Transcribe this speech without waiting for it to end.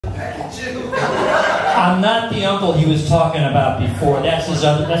I'm not the uncle he was talking about before. That's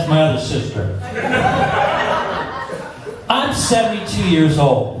my other sister. I'm 72 years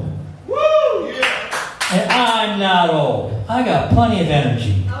old. And I'm not old. I got plenty of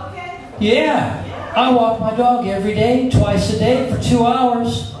energy. Yeah. I walk my dog every day, twice a day, for 2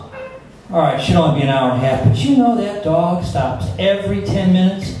 hours. Alright, should only be an hour and a half, but you know that dog stops every 10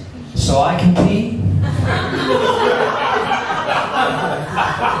 minutes so I can pee?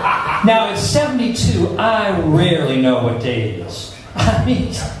 Now, at 72, I rarely know what day it is. I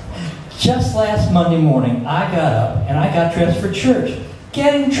mean, just last Monday morning, I got up and I got dressed for church.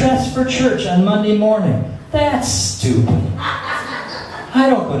 Getting dressed for church on Monday morning. That's stupid. I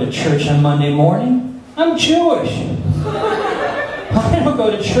don't go to church on Monday morning. I'm Jewish. I don't go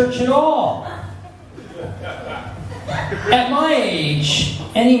to church at all. At my age,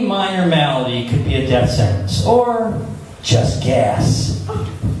 any minor malady could be a death sentence, or just gas.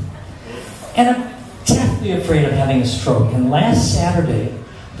 And I'm deathly afraid of having a stroke. And last Saturday,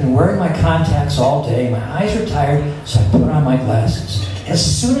 I've been wearing my contacts all day. My eyes are tired, so I put on my glasses. As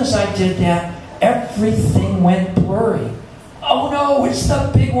soon as I did that, everything went blurry. Oh no, it's the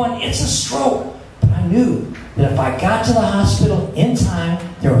big one. It's a stroke. But I knew that if I got to the hospital in time,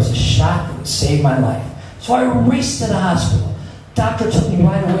 there was a shot that would save my life. So I raced to the hospital. Doctor took me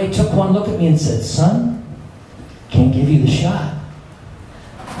right away, took one look at me and said, "Son, can't give you the shot."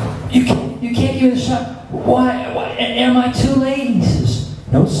 You can't give me the shot? Why? Am I too late? He says,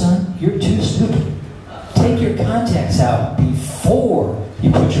 "No, son, you're too stupid. Take your contacts out before you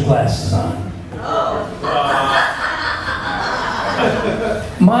put your glasses on."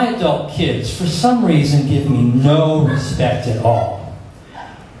 My adult kids, for some reason, give me no respect at all.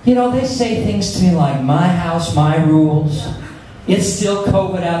 You know, they say things to me like, "My house, my rules. It's still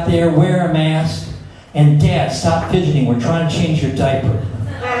COVID out there, wear a mask. And Dad, stop fidgeting, we're trying to change your diaper."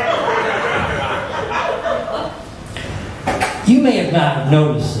 You may have not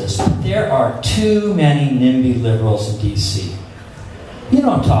noticed this, but there are too many NIMBY liberals in D.C. You know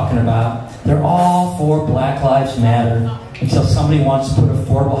what I'm talking about. They're all for Black Lives Matter until somebody wants to put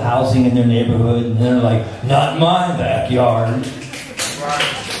affordable housing in their neighborhood, and they're like, "Not in my backyard."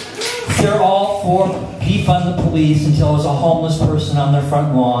 They're all for defund the police until there's a homeless person on their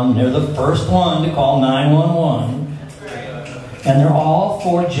front lawn. They're the first one to call 911. And they're all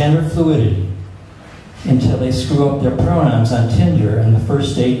for gender fluidity until they screw up their pronouns on Tinder and the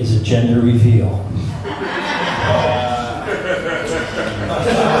first date is a gender reveal.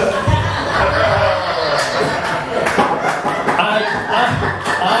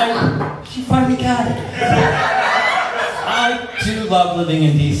 She finally got it. I do love living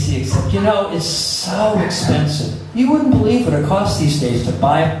in D.C., except, you know, it's so expensive. You wouldn't believe what it costs these days to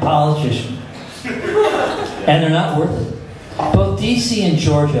buy a politician. And they're not worth it. Both D.C. and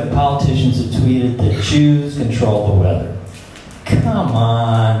Georgia politicians have tweeted that Jews control the weather. Come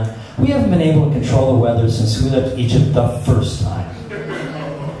on. We haven't been able to control the weather since we left Egypt the first time.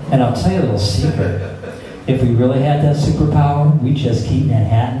 And I'll tell you a little secret. If we really had that superpower, we'd just keep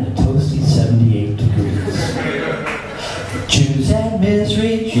Manhattan a toasty 78 degrees. Jews and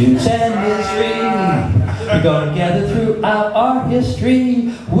misery, Jews and misery. We go together throughout our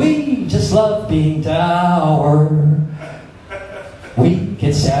history. We just love being dour. We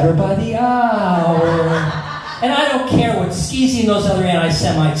get sadder by the hour. And I don't care what Skeezy and those other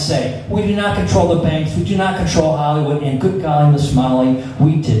anti-Semites say. We do not control the banks. We do not control Hollywood. And good golly, Miss Molly,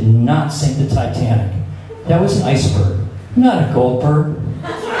 we did not sink the Titanic. That was an iceberg, not a goldberg.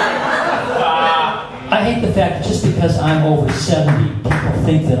 I hate the fact that just because I'm over 70, people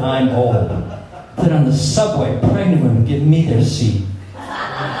think that I'm old. That on the subway, pregnant women give me their seat.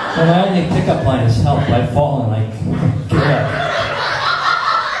 And my only pickup line is help. I fall and I get up.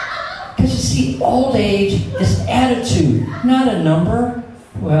 Because you see, old age is attitude, not a number.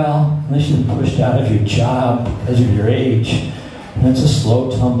 Well, unless you've been pushed out of your job because of your age. And it's a slow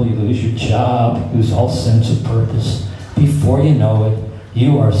tumble. You lose your job, lose all sense of purpose. Before you know it,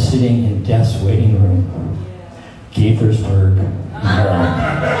 you are sitting in death's waiting room. Gaithersburg, Maryland.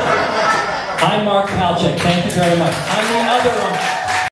 I'm Mark Palchik. Thank you very much. I'm the other one.